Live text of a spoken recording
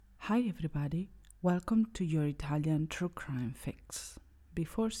Hi everybody, welcome to your Italian True Crime Fix.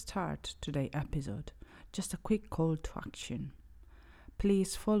 Before start today's episode, just a quick call to action.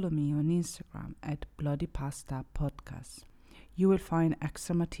 Please follow me on Instagram at Bloody Pasta Podcast. You will find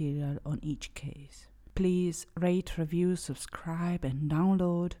extra material on each case. Please rate, review, subscribe and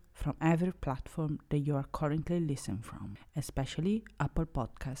download from every platform that you are currently listening from, especially Apple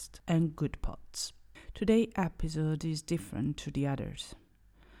Podcast and Goodpods. Today's episode is different to the others.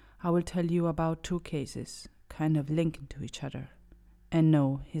 I will tell you about two cases, kind of linked to each other. And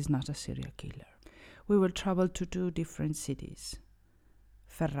no, he's not a serial killer. We will travel to two different cities.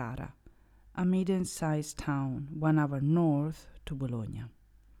 Ferrara, a medium-sized town 1 hour north to Bologna.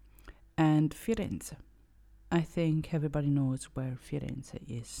 And Firenze. I think everybody knows where Firenze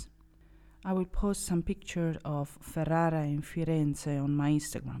is. I will post some pictures of Ferrara and Firenze on my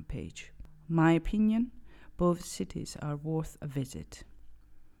Instagram page. My opinion, both cities are worth a visit.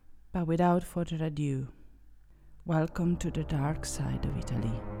 But without further ado, welcome to the dark side of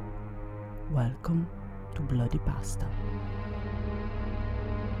Italy. Welcome to Bloody Pasta.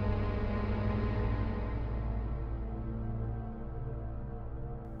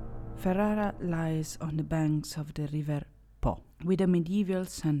 Ferrara lies on the banks of the River Po, with a medieval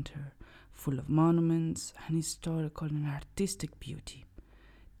center full of monuments and historical and artistic beauty.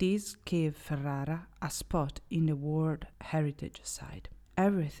 This gave Ferrara a spot in the World Heritage Site.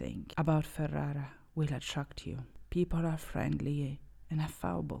 Everything about Ferrara will attract you. People are friendly and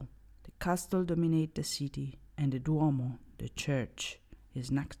affable. The castle dominates the city, and the Duomo, the church, is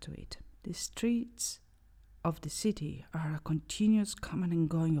next to it. The streets of the city are a continuous coming and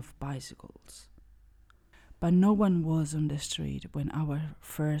going of bicycles. But no one was on the street when our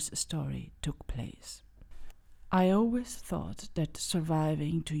first story took place. I always thought that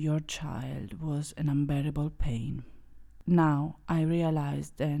surviving to your child was an unbearable pain. Now I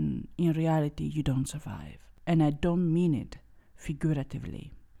realize that in reality you don't survive. And I don't mean it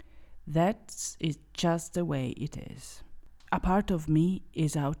figuratively. That is just the way it is. A part of me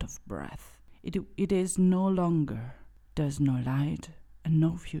is out of breath. It is no longer. There's no light and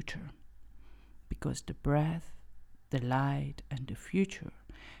no future. Because the breath, the light and the future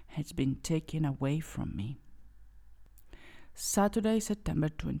has been taken away from me. Saturday, September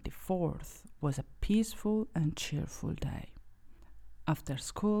 24th was a peaceful and cheerful day. After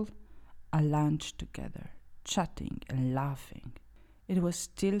school, a lunch together, chatting and laughing. It was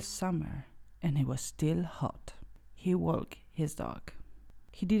still summer and it was still hot. He walked his dog.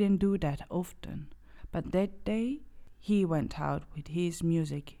 He didn't do that often, but that day he went out with his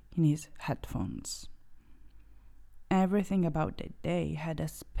music in his headphones. Everything about that day had a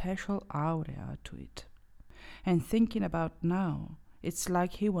special aura to it. And thinking about now, it's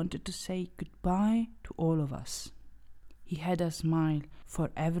like he wanted to say goodbye to all of us. He had a smile for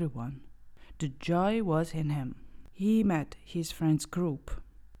everyone. The joy was in him. He met his friends group.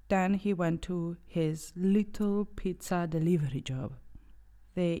 Then he went to his little pizza delivery job.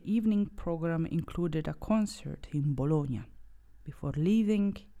 The evening program included a concert in Bologna. Before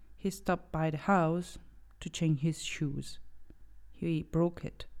leaving, he stopped by the house to change his shoes. He broke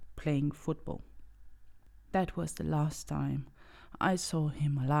it playing football. That was the last time I saw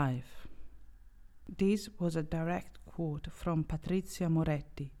him alive. This was a direct quote from Patrizia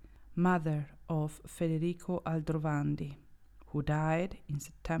Moretti, mother of Federico Aldrovandi, who died in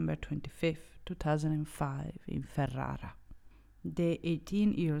September 25, 2005 in Ferrara. The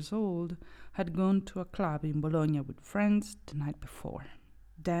 18-year-old had gone to a club in Bologna with friends the night before.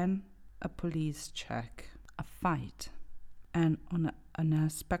 Then a police check, a fight, and an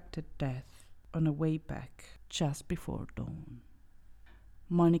unexpected death on the way back just before dawn.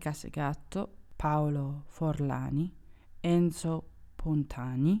 Monica Segatto, Paolo Forlani, Enzo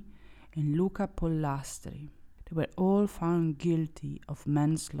Pontani, and Luca Pollastri. They were all found guilty of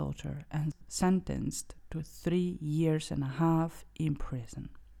manslaughter and sentenced to 3.5 years in prison.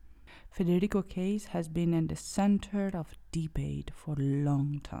 Federico's case has been in the center of debate for a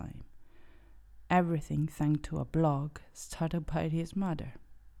long time. Everything thanks to a blog started by his mother,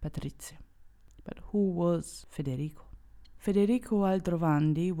 Patrizia. But who was Federico? Federico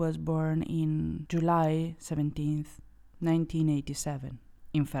Aldrovandi was born in July 17, 1987,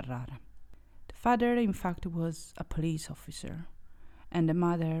 in Ferrara. The father, in fact, was a police officer, and the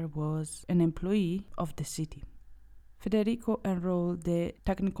mother was an employee of the city. Federico enrolled the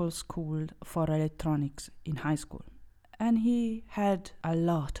technical school for electronics in high school, and he had a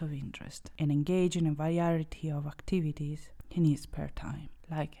lot of interest and engaged in a variety of activities in his spare time,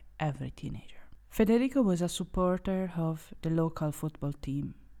 like every teenager. Federico was a supporter of the local football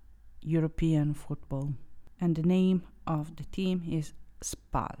team, European football, and the name of the team is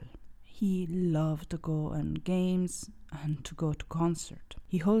SPAL. He loved to go on games and to go to concert.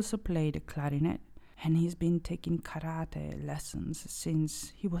 He also played the clarinet, and he's been taking karate lessons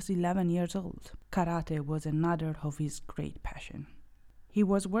since he was 11 years old. Karate was another of his great passion. He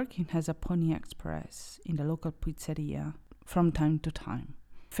was working as a Pony Express in the local pizzeria from time to time.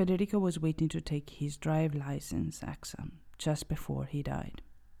 Federico was waiting to take his drive license exam just before he died.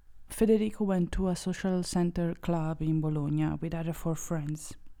 Federico went to a social center club in Bologna with other 4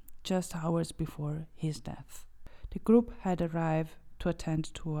 friends just hours before his death. The group had arrived to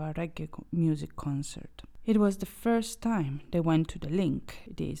attend to a reggae music concert. It was the first time they went to the Link,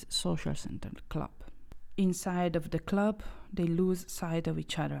 this social center club. Inside of the club, they lose sight of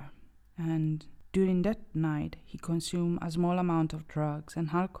each other, and during that night, he consumed a small amount of drugs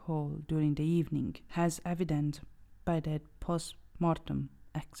and alcohol during the evening, as evident by the post-mortem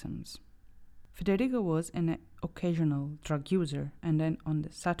exams. Federico was an occasional drug user, and then on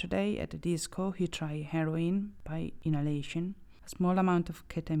the Saturday at the disco, he tried heroin by inhalation, a small amount of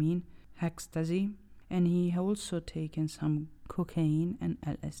ketamine, ecstasy, and he also taken some cocaine and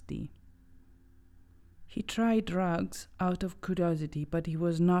LSD. He tried drugs out of curiosity, but he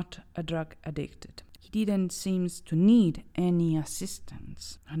was not a drug addicted. He didn't seem to need any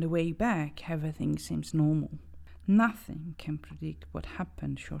assistance. On the way back, everything seems normal. Nothing can predict what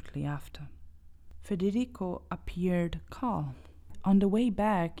happened shortly after. Federico appeared calm. On the way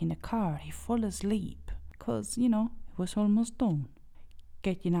back in the car, he fell asleep because, it was almost dawn.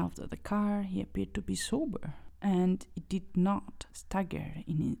 Getting out of the car, he appeared to be sober, and he did not stagger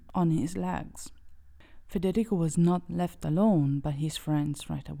on his legs. Federico was not left alone by his friends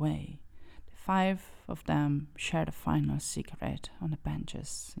right away. The 5 of them shared a final cigarette on the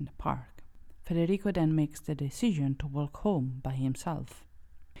benches in the park. Federico then makes the decision to walk home by himself.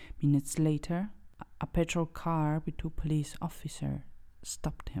 Minutes later, a patrol car with 2 police officers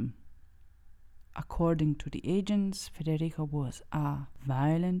stopped him. According to the agents, Federico was a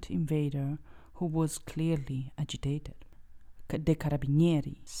violent invader who was clearly agitated. The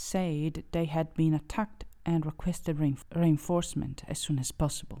Carabinieri said they had been attacked and requested reinforcement as soon as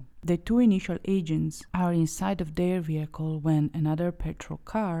possible. The 2 initial agents are inside of their vehicle when another patrol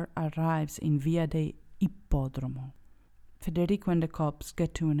car arrives in Via de Ippodromo. Federico and the cops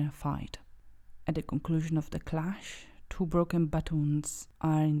get in a fight. At the conclusion of the clash, 2 broken batons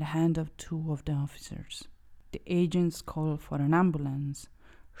are in the hand of 2 of the officers. The agents call for an ambulance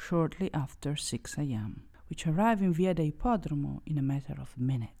shortly after 6 a.m., which arrive in Via de Ippodromo in a matter of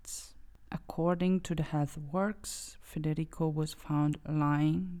minutes. According to the health works, Federico was found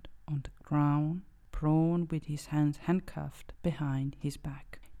lying on the ground, prone with his hands handcuffed behind his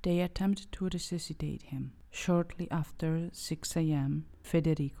back. They attempt to resuscitate him. Shortly after 6 a.m.,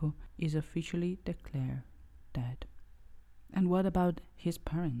 Federico is officially declared dead. And what about his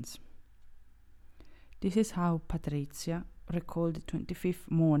parents? This is how Patrizia recalled the 25th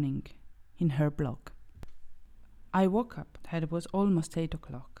morning in her blog. I woke up and it was almost 8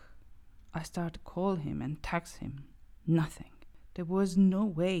 o'clock. I started to call him and text him. Nothing. There was no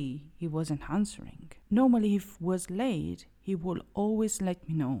way he wasn't answering. Normally, if he was late, he would always let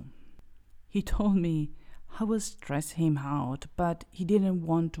me know. He told me I would stress him out, but he didn't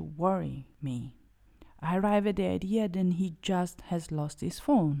want to worry me. I arrived at the idea that he just has lost his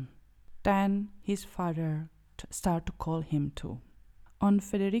phone. Then his father started to call him too. On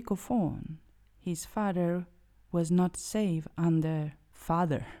Federico's phone, his father was not saved under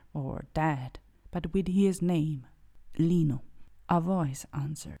father or dad, but with his name, Lino. A voice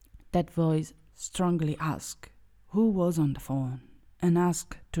answered. That voice strongly asked who was on the phone and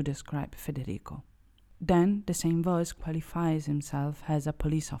asked to describe Federico. Then the same voice qualifies himself as a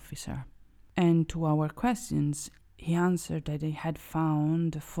police officer. And to our questions, he answered that he had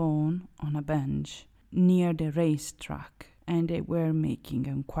found the phone on a bench near the racetrack and they were making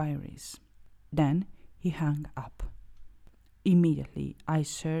inquiries. Then he hung up. Immediately, I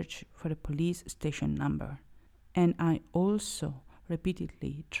searched for the police station number, and I also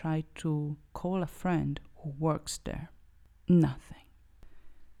repeatedly tried to call a friend who works there. Nothing.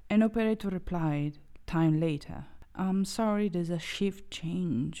 An operator replied time later, "I'm sorry, there's a shift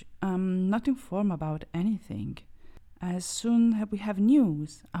change. I'm not informed about anything. As soon as we have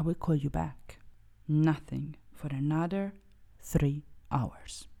news, I will call you back." Nothing for another 3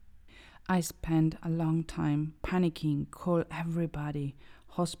 hours. I spent a long time panicking, called everybody,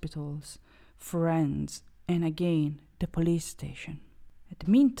 hospitals, friends, and again the police station. At the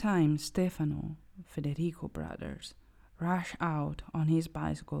meantime, Stefano, Federico brothers, rushed out on his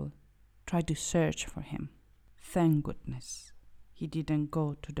bicycle, tried to search for him. Thank goodness he didn't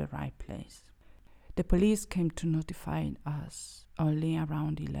go to the right place. The police came to notify us only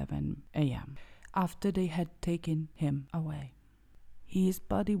around 11 a.m. after they had taken him away. His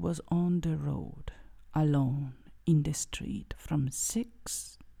body was on the road, alone, in the street from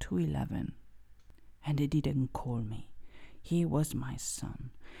 6 to 11. And they didn't call me. He was my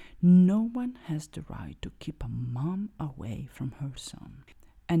son. No one has the right to keep a mom away from her son.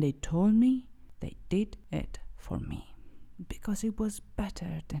 And they told me they did it for me, because it was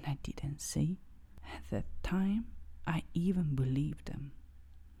better than I didn't see. At that time, I even believed them.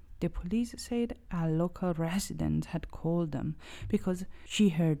 The police said a local resident had called them because she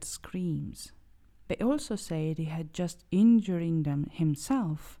heard screams. They also said he had just injuring them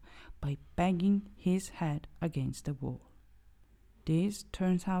himself by banging his head against the wall. This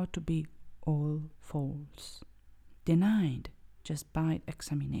turns out to be all false. Denied just by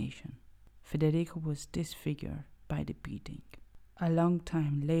examination. Federico was disfigured by the beating. A long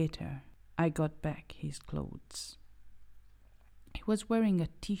time later, I got back his clothes. He was wearing a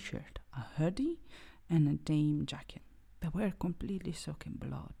t-shirt, a hoodie, and a denim jacket. They were completely soaked in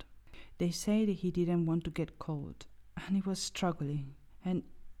blood. They said he didn't want to get cold, and he was struggling, and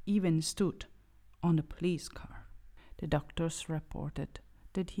even stood on the police car. The doctors reported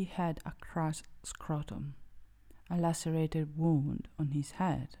that he had a crushed scrotum, a lacerated wound on his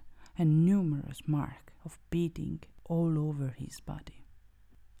head, and numerous marks of beating all over his body.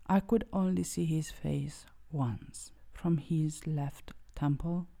 I could only see his face once, from his left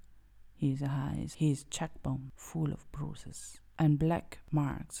temple, his eyes, his cheekbone full of bruises, and black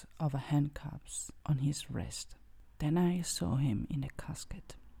marks of handcuffs on his wrist. Then I saw him in a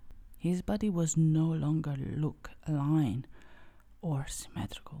casket. His body was no longer aligned or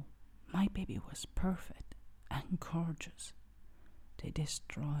symmetrical. My baby was perfect and gorgeous. They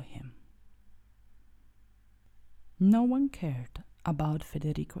destroyed him. No one cared about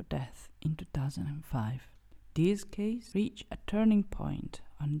Federico's death in 2005. This case reached a turning point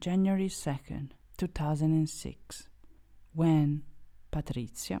on January 2nd, 2006, when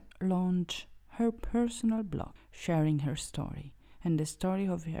Patrizia launched her personal blog sharing her story and the story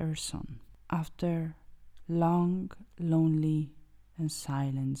of her son after long, lonely, and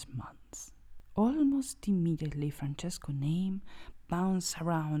silent months. Almost immediately, Francesco's name bounced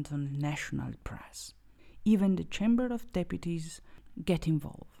around on the national press. Even the Chamber of Deputies get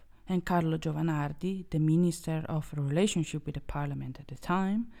involved, and Carlo Giovanardi, the Minister of Relationship with the Parliament at the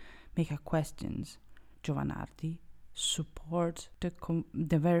time, make a questions. Giovanardi supports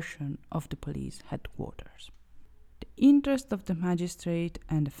the version of the police headquarters. The interest of the magistrate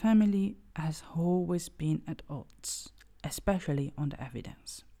and the family has always been at odds, especially on the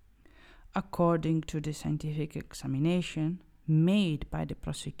evidence. According to the scientific examination made by the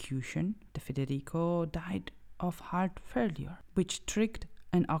prosecution, Federico died of heart failure, which triggered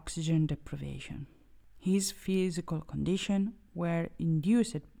an oxygen deprivation. His physical condition were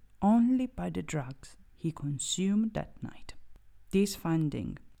induced only by the drugs he consumed that night. This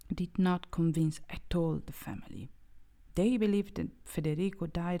finding did not convince at all the family. They believed that Federico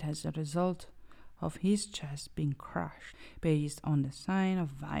died as a result of his chest being crushed based on the sign of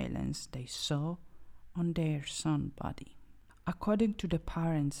violence they saw on their son's body. According to the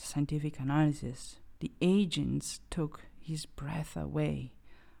parents' scientific analysis, the agents took his breath away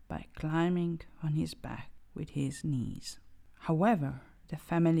by climbing on his back with his knees. However, the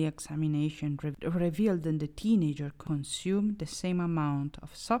family examination revealed that the teenager consumed the same amount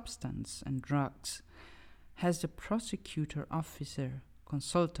of substance and drugs as the prosecutor officer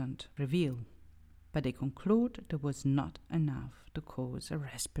consultant revealed, but they conclude there was not enough to cause a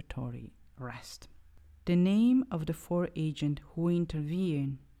respiratory arrest. The name of the 4 agents who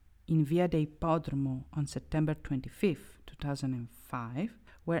intervened in Via dei Podromo on September 25, 2005,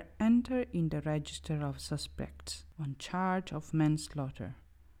 were entered in the register of suspects on charge of manslaughter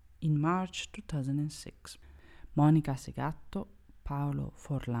in March 2006. Monica Segatto, Paolo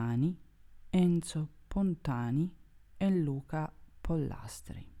Forlani, Enzo Pontani, and Luca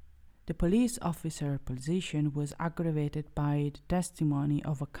Pollastri. The police officer position was aggravated by the testimony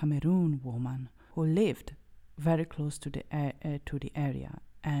of a Cameroon woman who lived very close to the area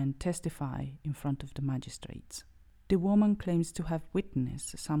and testified in front of the magistrates. The woman claims to have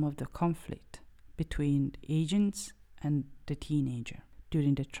witnessed some of the conflict between the agents and the teenager.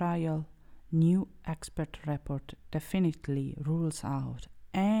 During the trial, new expert report definitely rules out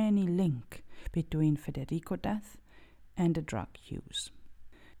any link between Federico's death and the drug use.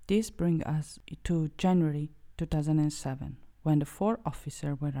 This brings us to January 2007, when the 4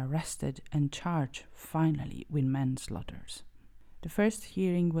 officers were arrested and charged finally with manslaughter. The first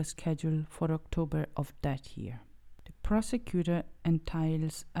hearing was scheduled for October of that year. The prosecutor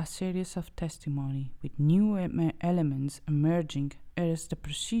entails a series of testimony with new elements emerging as the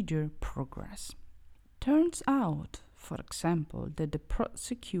procedure progresses. Turns out, for example, that the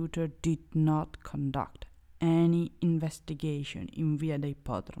prosecutor did not conduct any investigation in Via dei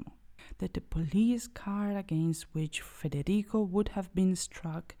Podromo, that the police car against which Federico would have been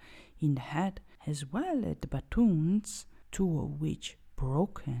struck in the head, as well as the batons, two of which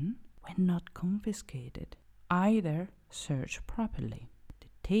broken, were not confiscated, either searched properly. The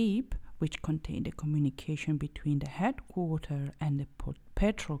tape, which contained the communication between the headquarters and the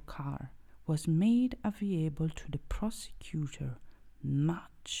petrol car, was made available to the prosecutor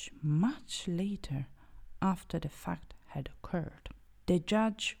much later after the fact had occurred. The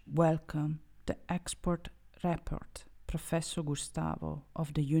judge welcomed the expert report, Professor Gustavo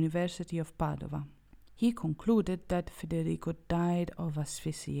of the University of Padova. He concluded that Federico died of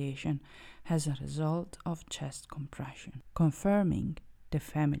asphyxiation as a result of chest compression, confirming the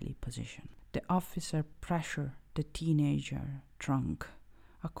family position. The officer pressured the teenager drunk,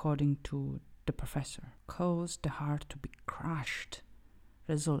 according to the professor, caused the heart to be crushed,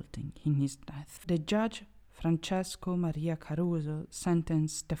 resulting in his death. The judge, Francesco Maria Caruso,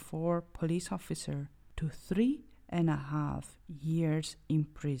 sentenced the 4 police officers to 3.5 years in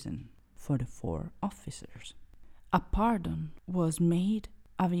prison for the 4 officers. A pardon was made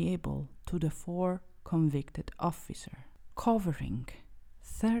available to the 4 convicted officers, covering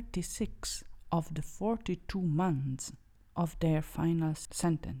 36 of the 42 months of their final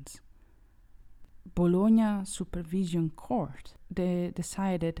sentence. Bologna Supervision Court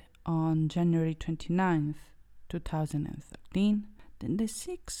decided on January 29, 2013, that the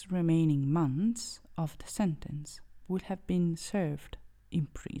 6 remaining months of the sentence would have been served in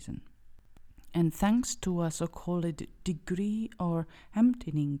prison. And thanks to a so-called degree or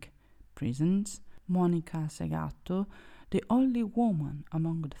emptying prisons, Monica Segato, the only woman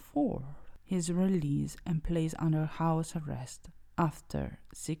among the 4, is released and placed under house arrest after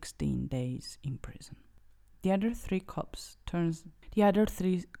 16 days in prison. The other 3 cops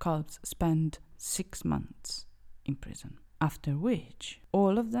spent 6 months in prison, after which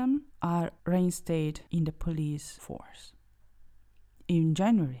all of them are reinstated in the police force. In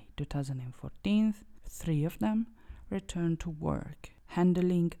January 2014, 3 of them returned to work,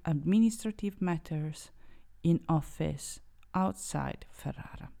 handling administrative matters in office outside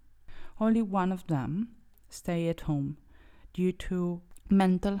Ferrara. Only one of them stayed at home due to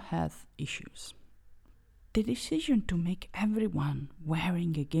mental health issues. The decision to make everyone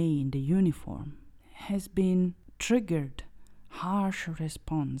wearing again the uniform has been triggered harsh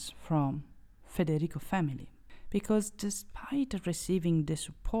response from Federico family, because despite receiving the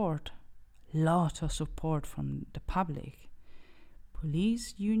support, lot of support from the public,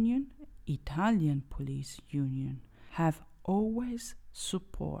 police union, Italian police union, have always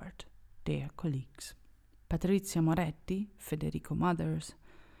support their colleagues. Patrizia Moretti, Federico Mothers,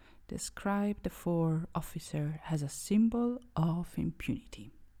 described the 4 officers as a symbol of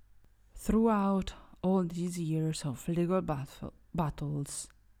impunity. Throughout all these years of legal battles,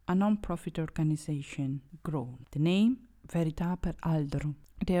 a non-profit organization grown. The name, Verità per Aldro.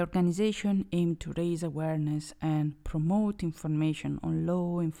 The organization aimed to raise awareness and promote information on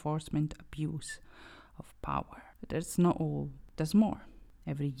law enforcement abuse of power. But that's not all, there's more.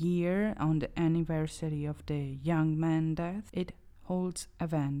 Every year, on the anniversary of the young man's death, it holds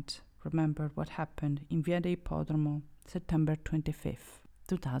event. Remember what happened in Via dei Podromo, September 25th,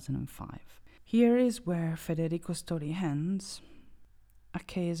 2005. Here is where Federico's story ends. A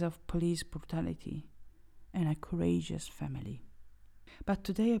case of police brutality and a courageous family. But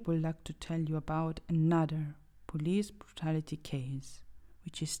today I would like to tell you about another police brutality case,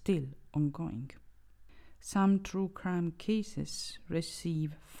 which is still ongoing. Some true crime cases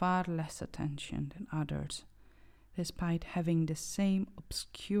receive far less attention than others, despite having the same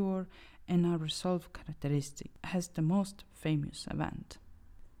obscure and unresolved characteristic as the most famous event.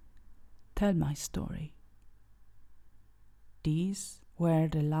 Tell my story. These were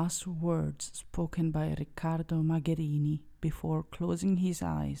the last words spoken by Riccardo Magherini before closing his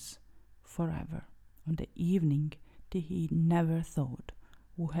eyes forever on the evening that he never thought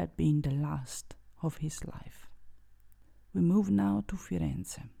would have been the last of his life. We move now to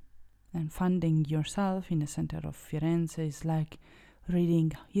Firenze, and finding yourself in the center of Firenze is like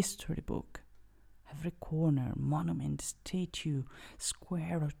reading a history book. Every corner, monument, statue,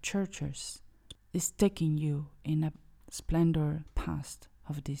 square, or churches is taking you in a splendor past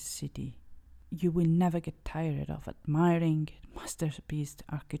of this city. You will never get tired of admiring masterpiece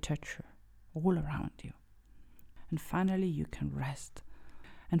architecture all around you. And finally you can rest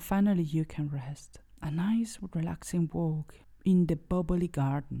A nice, relaxing walk in the bubbly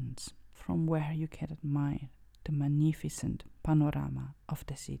gardens from where you can admire the magnificent panorama of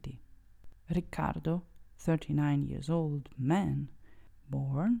the city. Riccardo, 39 years old man,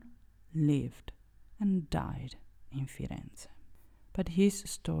 born, lived, and died in Firenze. But his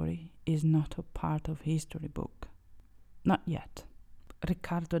story is not a part of history book. Not yet.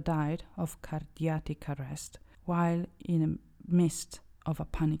 Riccardo died of cardiac arrest while in the midst of a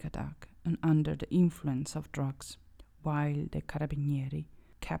panic attack and under the influence of drugs, while the carabinieri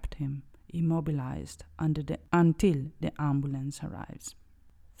kept him immobilized until the ambulance arrives.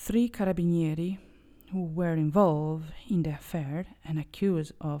 3 carabinieri who were involved in the affair and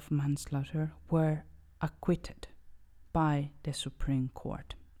accused of manslaughter were acquitted by the Supreme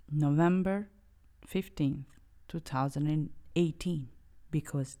Court, November 15th, 2018,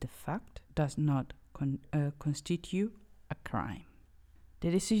 because the fact does not constitute a crime.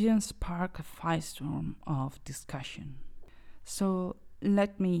 The decision sparked a firestorm of discussion. So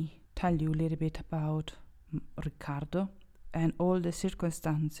let me tell you a little bit about Riccardo and all the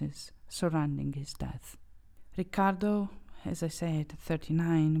circumstances surrounding his death. Riccardo, as I said,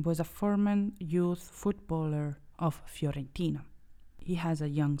 39, was a former youth footballer of Fiorentina. He has a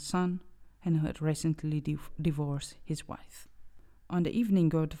young son and had recently divorced his wife. On the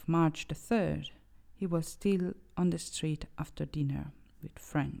evening of March the 3rd, he was still on the street after dinner with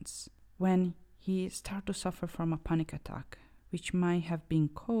friends when he started to suffer from a panic attack, which might have been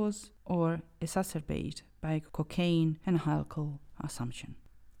caused or exacerbated by cocaine and alcohol consumption.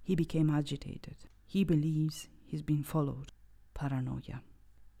 He became agitated. He believes he's been followed. Paranoia.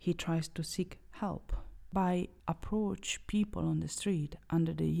 He tries to seek help by approach people on the street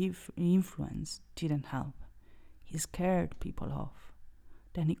under the influence. Didn't help. He scared people off.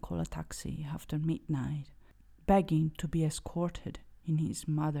 Then he called a taxi after midnight, begging to be escorted in his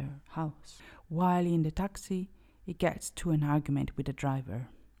mother's house. While in the taxi, he gets to an argument with the driver.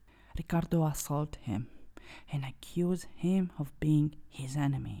 Riccardo assaults him and accuses him of being his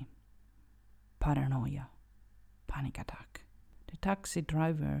enemy. Paranoia. Panic attack. The taxi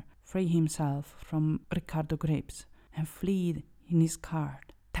driver freed himself from Riccardo's grips and fled in his car,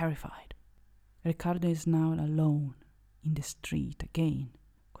 terrified. Riccardo is now alone in the street again,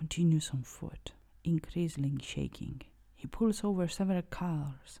 continues on foot, increasingly shaking. He pulls over several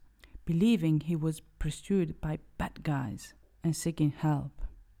cars, believing he was pursued by bad guys and seeking help.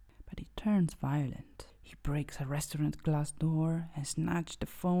 But he turns violent. He breaks a restaurant glass door and snatches the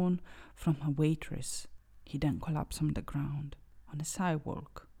phone from a waitress. He then collapses on the ground, on the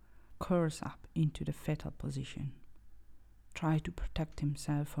sidewalk, curls up into the fetal position, tries to protect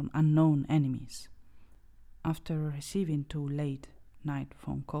himself from unknown enemies. After receiving 2 late-night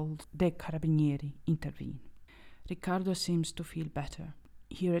phone calls, the carabinieri intervene. Riccardo seems to feel better.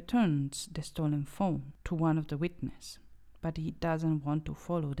 He returns the stolen phone to one of the witnesses, but he doesn't want to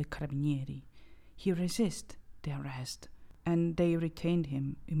follow the carabinieri. He resists the arrest, and they retained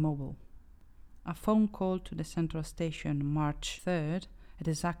him immobile. A phone call to the central station March 3rd at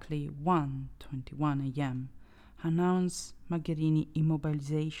exactly 1:21 a.m. announced Magherini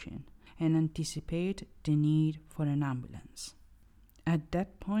immobilization and anticipate the need for an ambulance. At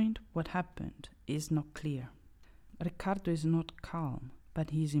that point, what happened is not clear. Riccardo is not calm,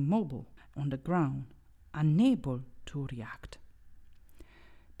 but he is immobile on the ground, unable to react.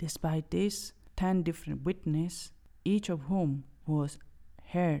 Despite this, 10 different witnesses, each of whom was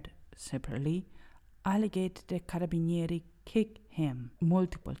heard separately, alleged the carabinieri kicked him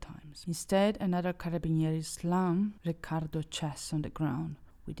multiple times. Instead, another carabinieri slammed Riccardo's chest on the ground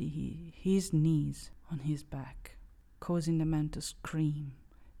with his knees on his back, causing the man to scream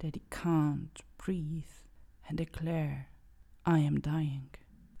that he can't breathe and declare, "I am dying."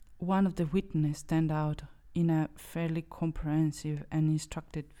 One of the witnesses stand out in a fairly comprehensive and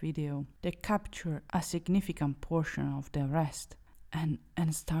instructed video. They capture a significant portion of the arrest and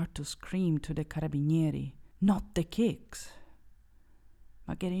start to scream to the carabinieri, "Not the kicks."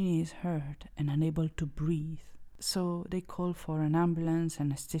 Magherini is hurt and unable to breathe, so they call for an ambulance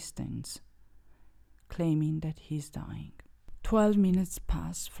and assistance, claiming that he's dying. 12 minutes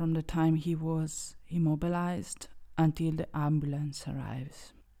pass from the time he was immobilized until the ambulance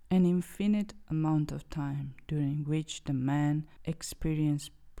arrives. An infinite amount of time during which the man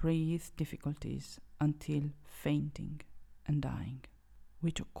experienced breathing difficulties until fainting and dying,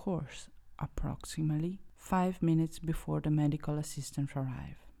 which occurs approximately 5 minutes before the medical assistant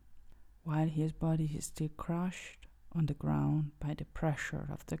arrives, while his body is still crushed on the ground by the pressure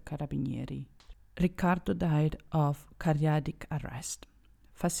of the carabinieri. Riccardo died of cardiac arrest,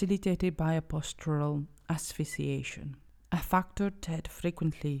 facilitated by a postural asphyxiation, a factor that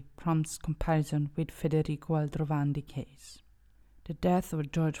frequently prompts comparison with Federico Aldrovandi case. The death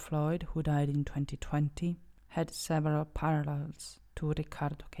of George Floyd, who died in 2020, had several parallels to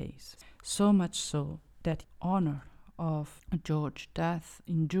Riccardo case, so much so that in honor of George's death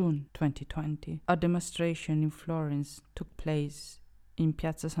in June 2020, a demonstration in Florence took place in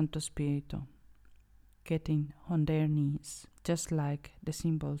Piazza Santo Spirito, getting on their knees, just like the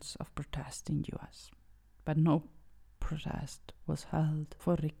symbols of protest in US. But no protest was held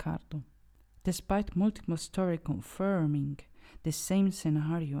for Riccardo. Despite multiple stories confirming the same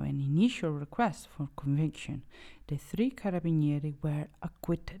scenario and initial request for conviction, the three carabinieri were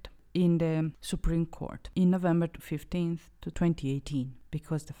acquitted in the Supreme Court in November 15th to 2018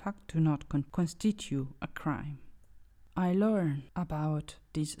 because the fact do not constitute a crime. I learned about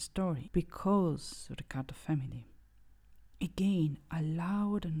this story because Riccardo family. Again, a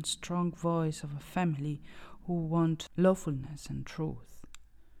loud and strong voice of a family who want lawfulness and truth.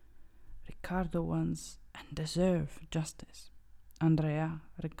 Riccardo wants and deserves justice. Andrea,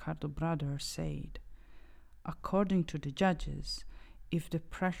 Riccardo's brother, said, according to the judges, if the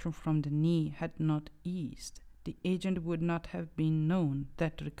pressure from the knee had not eased, the agent would not have been known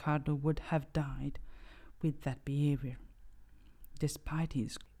that Riccardo would have died with that behavior. Despite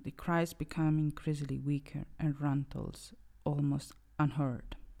his, the cries become increasingly weaker and rantles almost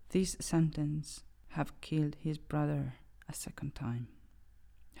unheard. This sentence have killed his brother a second time.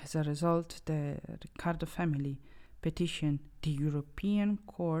 As a result, the Riccardo family petitioned the European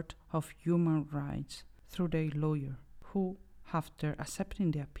Court of Human Rights through their lawyer, who, after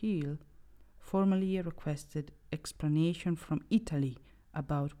accepting the appeal, formally requested explanation from Italy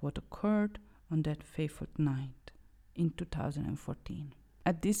about what occurred on that fateful night in 2014.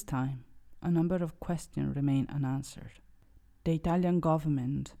 At this time, a number of questions remain unanswered. The Italian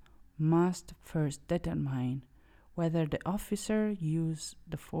government must first determine whether the officer used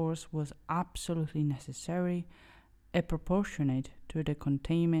the force was absolutely necessary and proportionate to the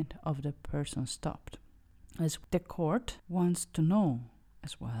containment of the person stopped. As the court wants to know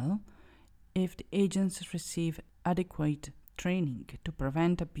as well if the agents receive adequate training to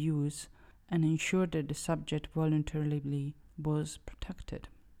prevent abuse and ensure that the subject voluntarily was protected.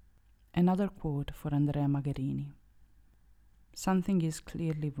 Another quote for Andrea Magherini. Something is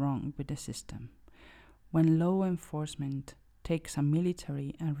clearly wrong with the system. When law enforcement takes a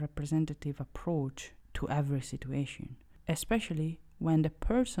military and representative approach to every situation, especially when the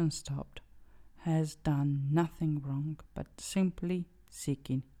person stopped has done nothing wrong but simply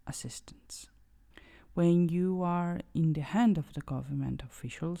seeking assistance. When you are in the hand of the government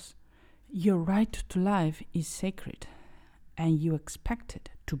officials, your right to life is sacred and you expect it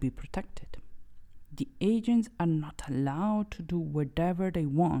to be protected. The agents are not allowed to do whatever they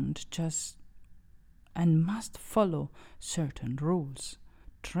want and must follow certain rules,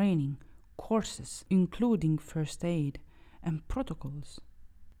 training, courses, including first aid and protocols.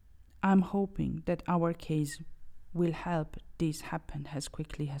 I'm hoping that our case will help this happen as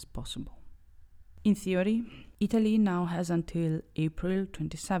quickly as possible. In theory, Italy now has until April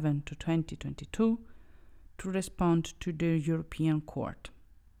 27 to 2022 to respond to the European Court.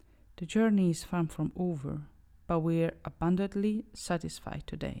 The journey is far from over, but we are abundantly satisfied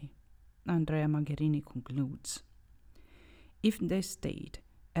today, Andrea Magherini concludes. If the state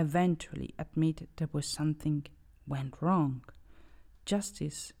eventually admit there was something went wrong,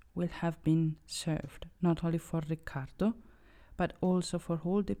 justice will have been served not only for Riccardo, but also for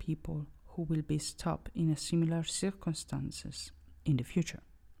all the people who will be stopped in similar circumstances in the future.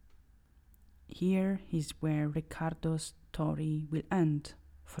 Here is where Riccardo's story will end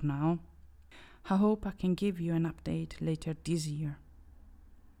for now. I hope I can give you an update later this year.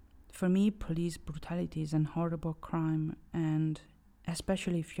 For me, police brutality is an horrible crime, and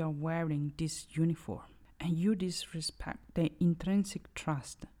especially if you're wearing this uniform and you disrespect the intrinsic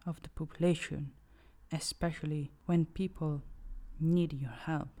trust of the population, especially when people need your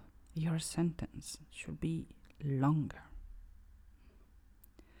help, your sentence should be longer.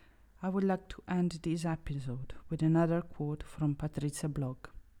 I would like to end this episode with another quote from Patrizia blog.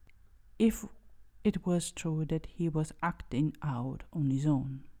 If it was true that he was acting out on his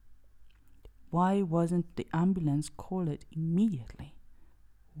own, why wasn't the ambulance called immediately?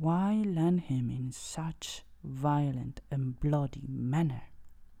 Why land him in such violent and bloody manner?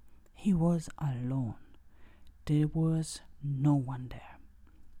 He was alone. There was no one there.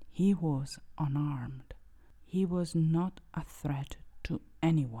 He was unarmed. He was not a threat to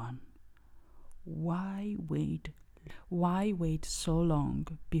anyone. Why wait so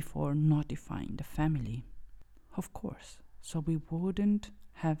long before notifying the family? Of course, so we wouldn't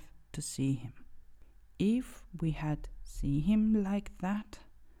have to see him. If we had seen him like that,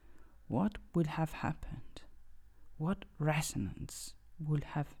 what would have happened? What resonance would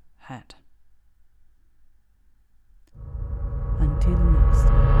have had? Until next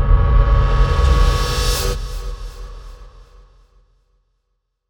time.